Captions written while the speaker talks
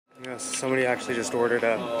Yeah, so somebody actually just ordered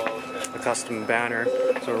a custom banner,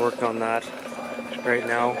 so we're working on that right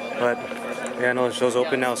now. But yeah, no, the show's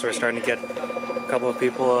open now, so we're starting to get a couple of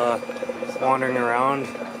people wandering around,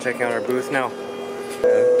 checking out our booth now.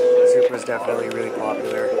 Super is definitely really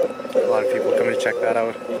popular. A lot of people coming to check that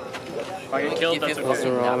out. If I get killed, that's okay.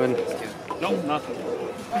 Some ramen. Nope, nothing.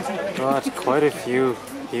 Oh, it's quite a few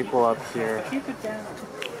people up here.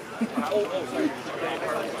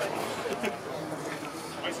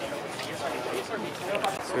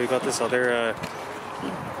 So we got this other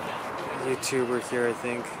YouTuber here, I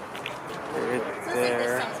think. Right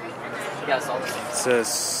there. It's a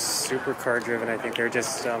supercar driven. I think they're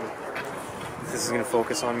just. This is gonna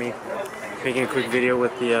focus on me making a quick video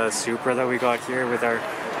with the Supra that we got here with our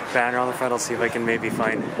banner on the front. I'll see if I can maybe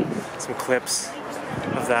find some clips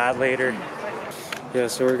of that later. Yeah,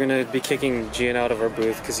 so we're gonna be kicking Gian out of our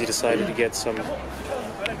booth because he decided to get some.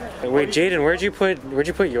 Wait, Jaden, where'd you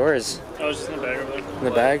put yours? I was just in the bag over there. In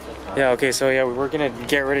the bag? Yeah. Okay. So yeah, we're gonna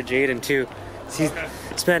get rid of Jaden too. He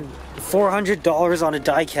spent $400 on a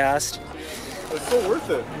die cast. It's so worth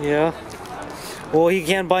it. Yeah. Well, he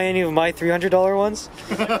can't buy any of my $300 ones.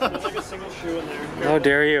 There's like a single shoe in there. How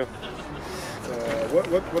dare you?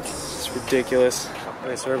 What's It's ridiculous.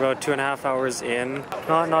 Okay, so we're about 2.5 hours in.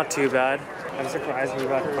 Not too bad. I'm surprised we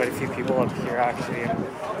got quite a few people up here actually. I'm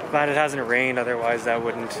glad it hasn't rained, otherwise that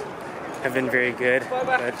wouldn't have been very good.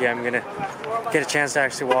 But yeah, I'm gonna get a chance to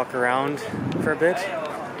actually walk around for a bit.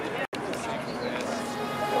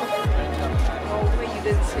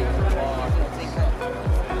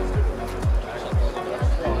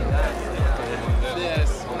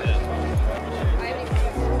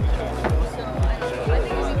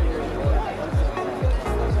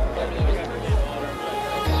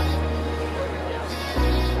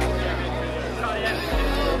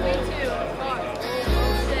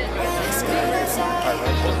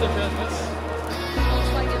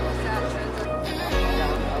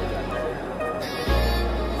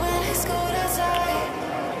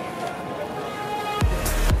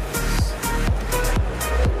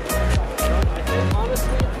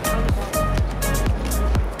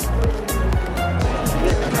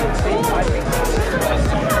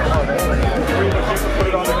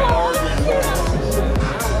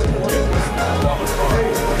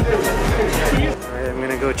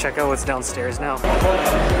 Check out what's downstairs now.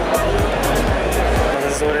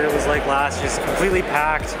 This is what it was like last year. It's completely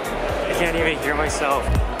packed. I can't even hear myself.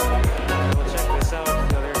 We'll check this out. The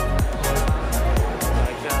other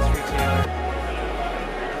gas retailer.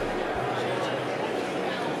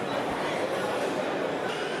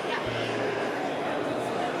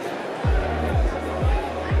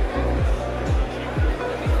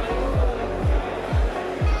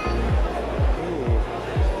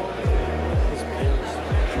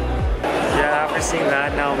 Seeing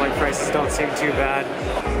that now, my prices don't seem too bad.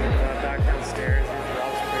 Back downstairs.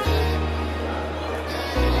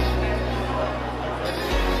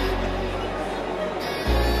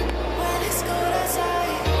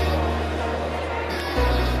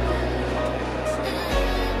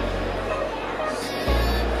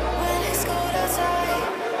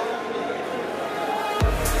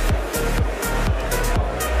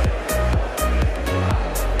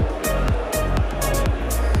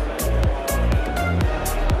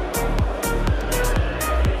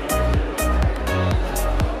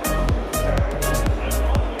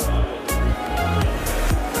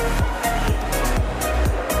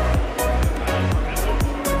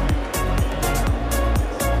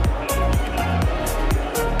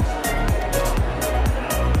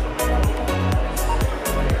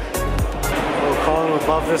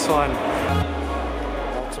 Love this one.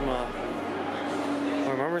 Ultima. I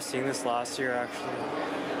remember seeing this last year actually.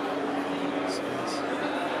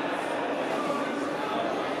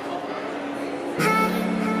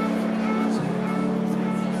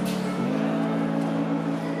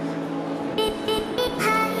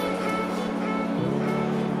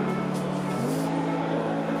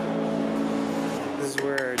 This is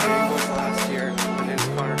where Jake was last year with his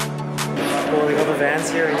car. Oh, they got the vans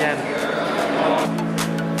here again.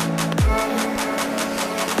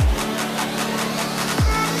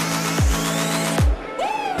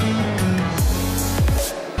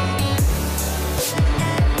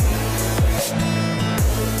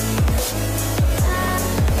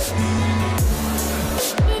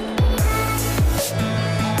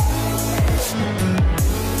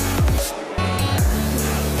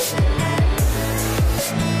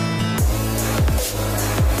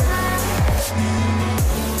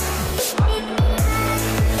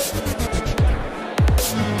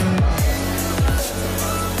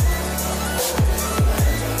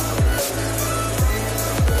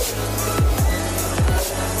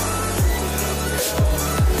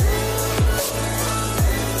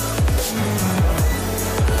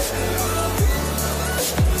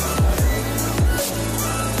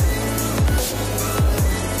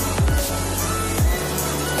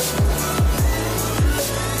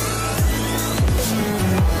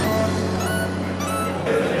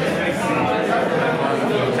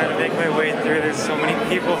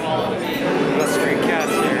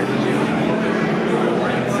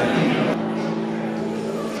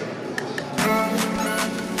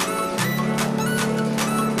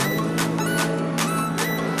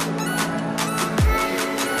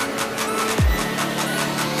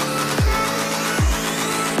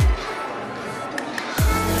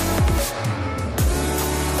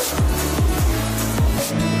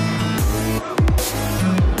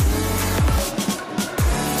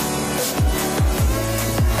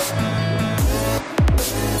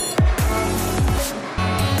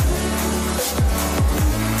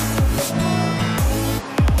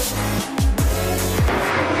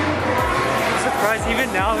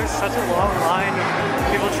 such a long line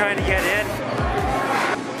of people trying to get in.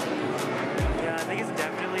 Yeah, I think it's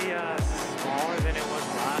definitely smaller than it was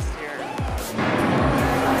last year.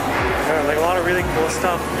 There are like a lot of really cool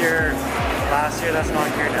stuff here last year that's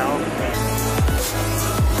not here now.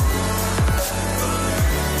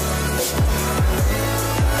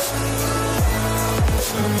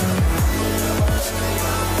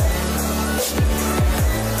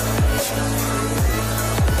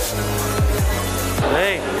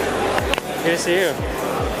 Hey, good to see you.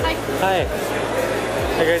 Hi. Hi.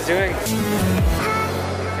 How you guys doing? The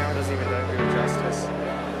camera doesn't even do it justice.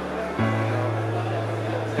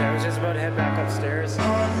 Yeah, I was just about to head back upstairs.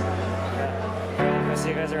 Yeah. I'll see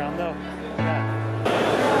you guys around though. Yeah.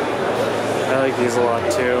 I like these a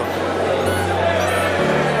lot too.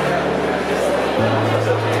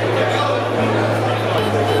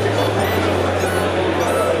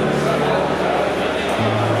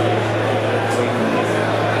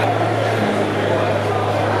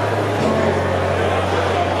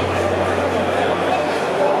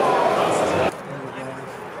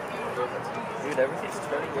 Dude, everything's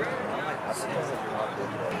turning working. I'm like, I feel like you're not good.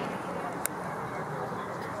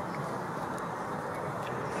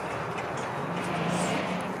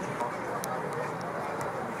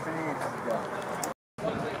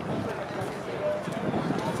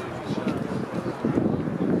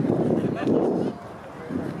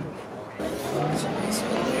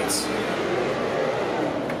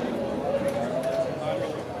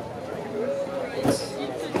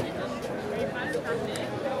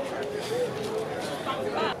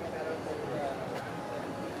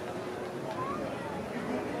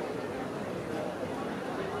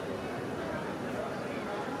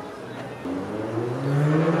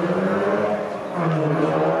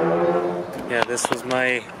 Yeah, this was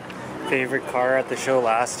my favorite car at the show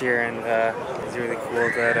last year, and it's really cool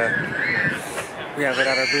that we have it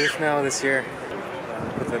at our booth now this year.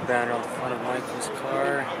 Put the banner on the front of Michael's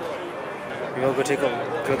car. Maybe we'll go take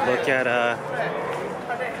a good look at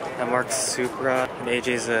Mark's Supra and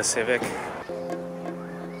AJ's Civic.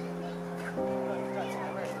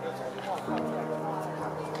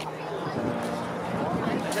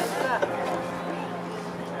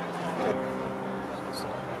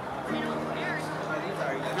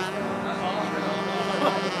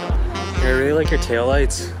 I really like your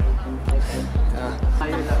taillights. Yeah.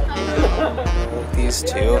 These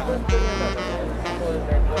two.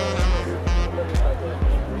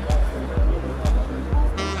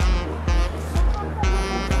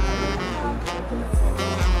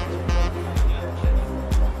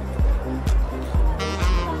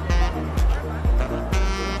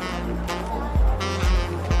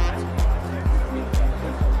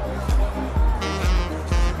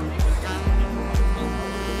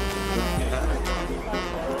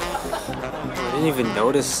 I didn't even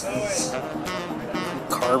notice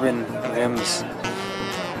carbon rims.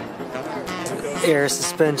 Air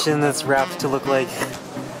suspension that's wrapped to look like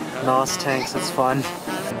NOS tanks. It's fun.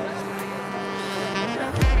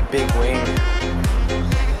 Big wing.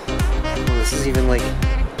 Oh, this is even like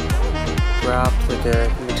wrapped like a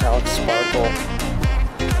metallic sparkle.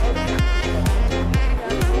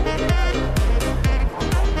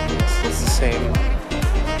 This is the same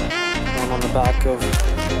one on the back of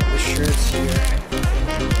the shirts here.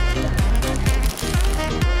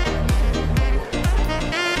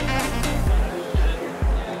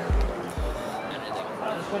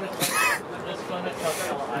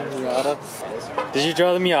 Miata. Did you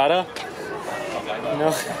draw the Miata? No?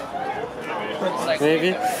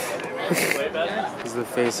 Maybe? This is the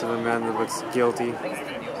face of a man that looks guilty.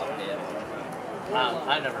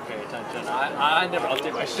 I never pay attention. I never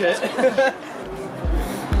update my shit.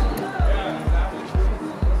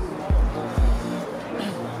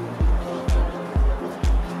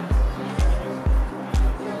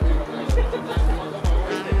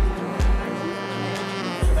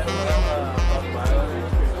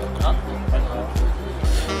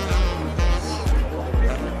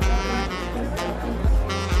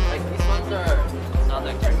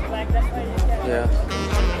 Yeah.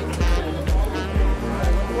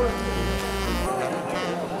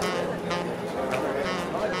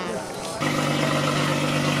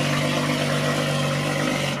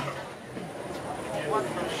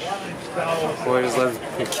 Boy, just let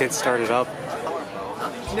your kid start it up.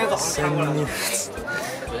 So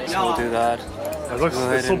we'll do that. It looks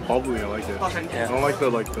it's so bubbly. I like it. Yeah. I don't like the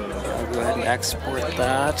I'll go ahead and export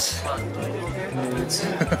that. Nudes.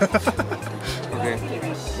 Okay.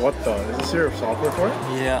 What the? Is this your software for it?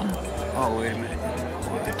 Yeah. Oh wait a minute.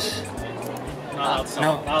 What?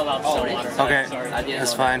 No. Okay,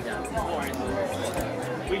 that's fine.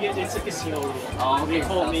 It's a casino room. Oh, they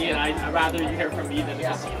told me, and I'd rather you hear from me than a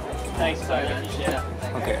casino. Thanks, sorry. Yeah.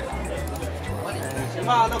 Okay.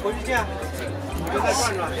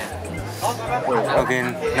 Okay,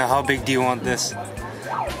 now how big do you want this?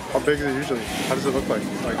 How big is it usually? How does it look like?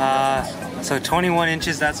 So 21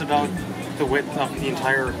 inches, that's about the width of the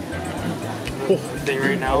entire thing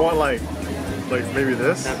right now. I want like maybe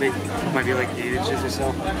this? That big, might be like 8 inches or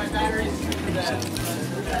so.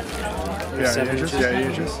 Yeah, 8 inches? Yeah, 8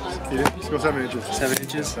 inches. Let's go 7 inches. 7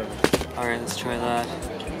 inches? 7. Alright, let's try that.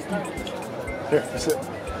 Here, that's it.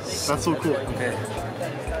 That's so cool. Okay.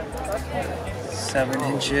 7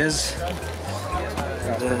 inches.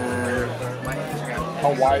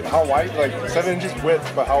 How wide? How wide? Like 7 inches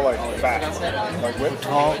width, but how like fat? Like width?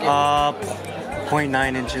 Tall,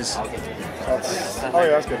 0.9 inches. Oh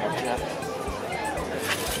yeah, that's good.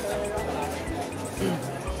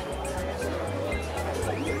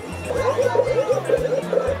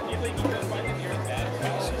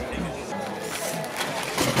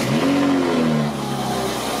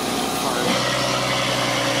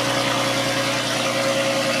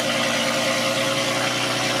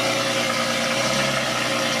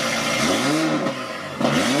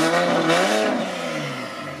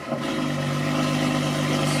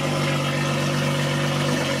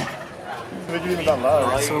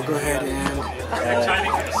 So go ahead and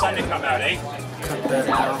Timing for the sun to come out, eh? cut that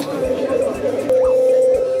out.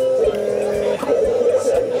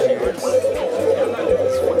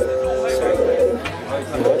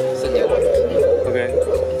 Okay.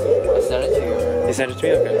 I sent it to you. You sent it to me?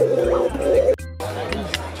 Okay.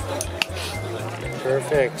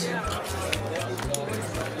 Perfect.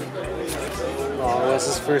 Oh, that's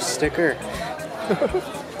his first sticker.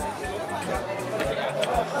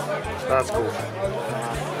 That's cool.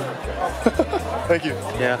 Thank you.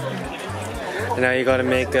 Yeah. And now you gotta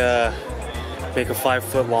make a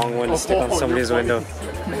 5-foot long one to stick on somebody's window.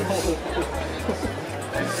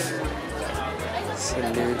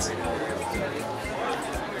 Some dudes.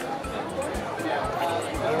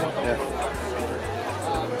 Yeah.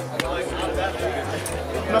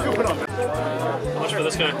 How much for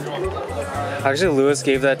this guy? Actually, Lewis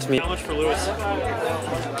gave that to me. How much for Lewis?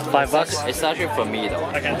 $5? It's actually for me though.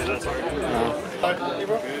 I can't do that, sorry.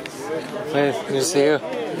 Hey, good to see you.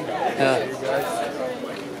 Yeah.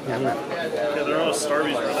 Yeah, they're all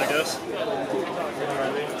Starbies, I guess.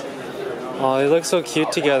 Oh, they look so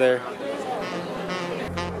cute together.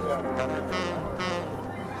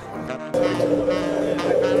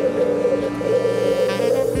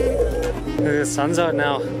 The sun's out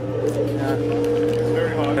now. Yeah.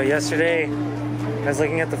 But yesterday, I was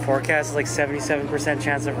looking at the forecast, it's like 77%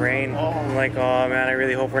 chance of rain. I'm like, oh man, I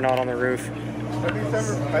really hope we're not on the roof.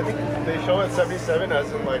 77, I think they show it 77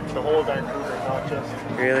 as in like the whole Vancouver, not just.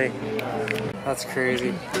 Really? That's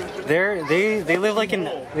crazy. They live like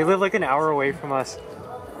an hour away from us.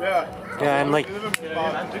 Yeah. Yeah, and like,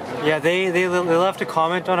 yeah, they left a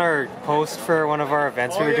comment on our post for one of our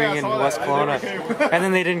events we were doing in West Kelowna, and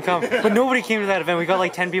then they didn't come. But nobody came to that event. We got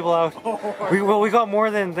like 10 people out. We got more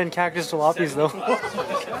than Cactus Jalape's though.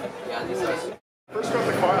 First got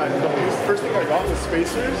the car, the first thing I got was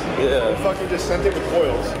spacers. Yeah. And fucking just sent it with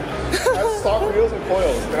coils. That's stock wheels and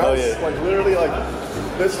coils. And I was like literally like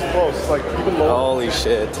this close, like even lower. Holy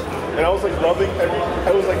shit. And I was like rubbing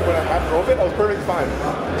I was like, when I half drove it, I was perfectly fine.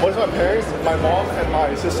 Once my parents, my mom and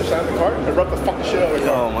my sister sat in the car, I rubbed the fucking shit out of the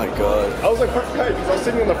car. Oh my god. I was like perfect height because I was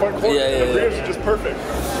sitting in the front corner and the rears were just perfect.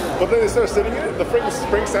 But then they started sitting in it, the freaking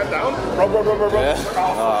spring sat down, rub. Yeah.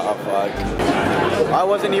 Oh, fuck. I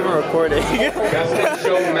wasn't even recording. Best in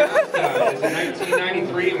Show Mazda is a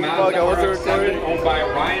 1993 Mazda RX-7 owned by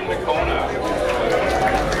Ryan McCona.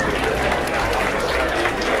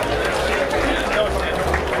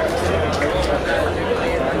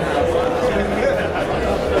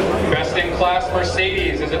 Best in Class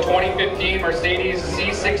Mercedes is a 2015 Mercedes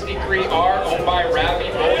C63R owned by Ravi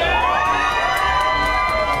Bola.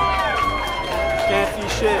 Can't see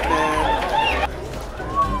shit, man.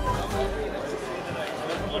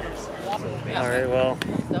 All right, well,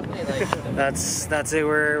 that's it.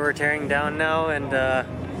 We're tearing down now, and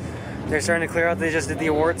they're starting to clear out. They just did the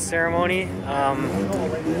awards ceremony.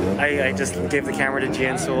 I just gave the camera to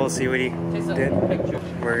Gian, so we'll see what he did.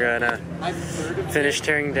 We're gonna finish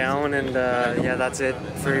tearing down, and yeah, that's it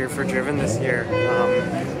for Driven this year.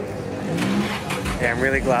 Yeah, I'm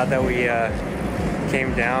really glad that we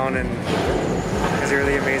came down, and it was a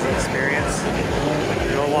really amazing experience.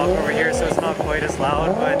 We'll walk over here so it's not quite as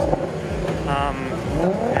loud, but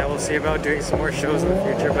yeah, we'll see about doing some more shows in the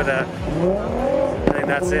future, but I think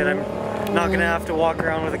that's it. I'm not gonna have to walk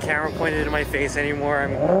around with a camera pointed in my face anymore.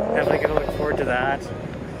 I'm definitely gonna look forward to that.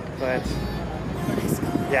 but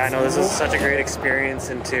yeah, I know this is such a great experience,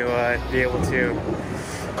 and to be able to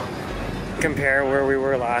compare where we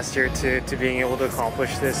were last year to being able to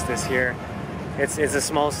accomplish this year. It's a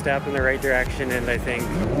small step in the right direction, and I think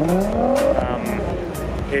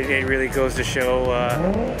it really goes to show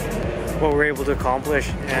what we're able to accomplish,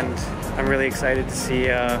 and I'm really excited to see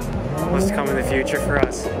what's to come in the future for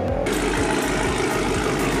us.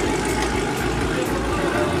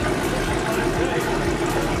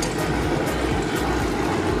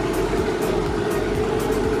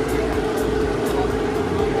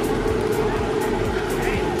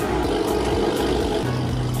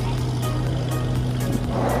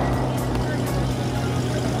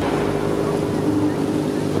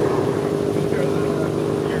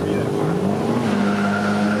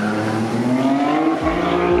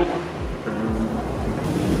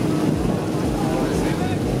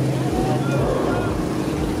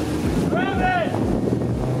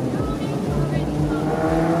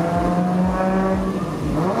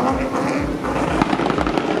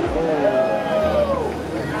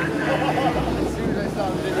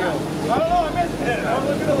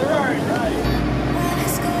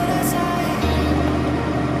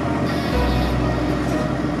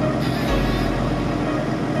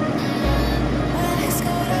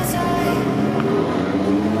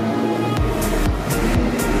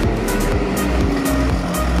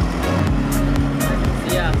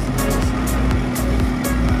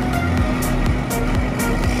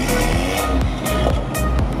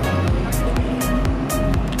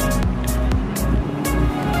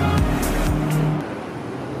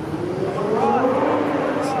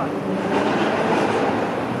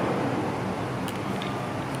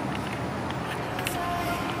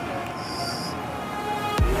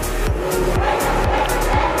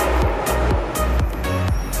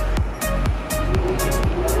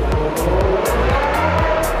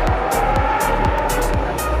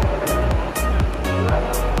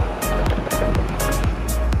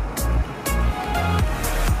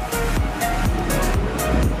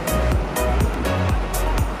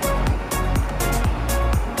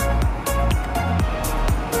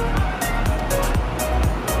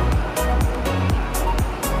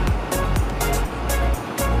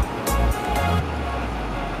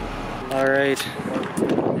 Alright,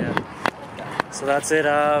 yeah, so that's it.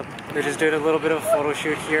 We're just doing a little bit of a photo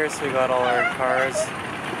shoot here, so we got all our cars.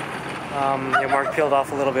 Yeah, Mark peeled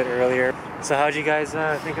off a little bit earlier. So how'd you guys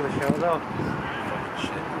think of the show though?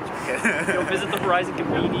 Yo, visit the Horizon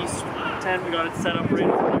Konbini tent. We got it set up ready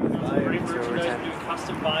for great merchandise. We're doing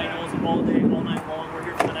custom vinyls all day, all night long. We're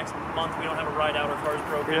here for the next month. We don't have a ride out. Our car's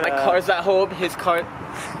broken. My car's at home. His car.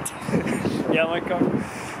 Yeah, my car.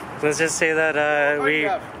 Let's just say that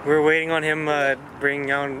we're waiting on him bringing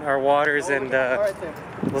down our waters, and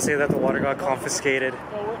we'll say that the water got confiscated.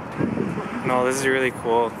 No, this is really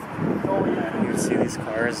cool. You can see these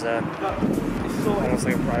cars, almost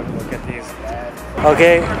like a private look at these.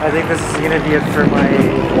 Okay, I think this is going to be it for my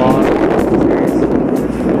vlog series.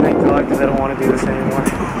 Thank God, because I don't want to do this anymore.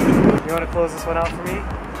 You want to close this one out for me?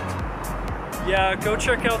 Yeah, go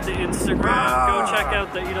check out the Instagram. Go check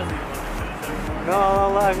out the... He doesn't even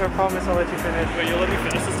No, I promise I'll let you finish. Wait, you'll let me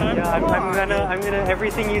finish this time? Yeah, I'm gonna,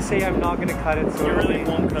 everything you say, I'm not gonna cut it. So you really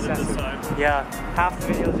won't cut it this time? Yeah, half the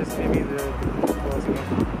video is just maybe the closing.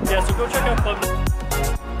 Yeah, so go check out Club.